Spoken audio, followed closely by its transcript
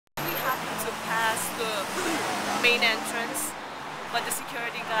main entrance, but the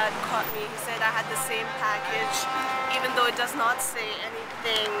security guard caught me. He said I had the same package, even though it does not say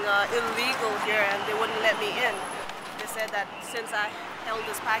anything illegal here, and they wouldn't let me in. They said that since I held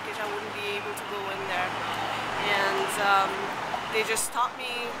this package, I wouldn't be able to go in there. And they just stopped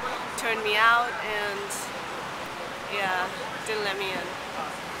me, turned me out, and yeah, didn't let me in.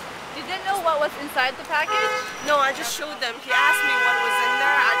 You didn't know what was inside the package? No, I just showed them. He asked me what was in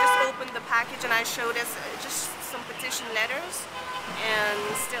there. I just opened the package and I showed us just some petition letters, and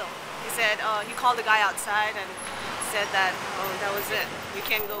still, he said, he called the guy outside and said that, oh, that was it. You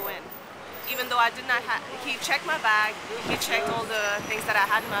can't go in. Even though I did not have, he checked my bag, he checked all the things that I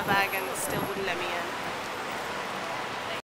had in my bag and still wouldn't let me in.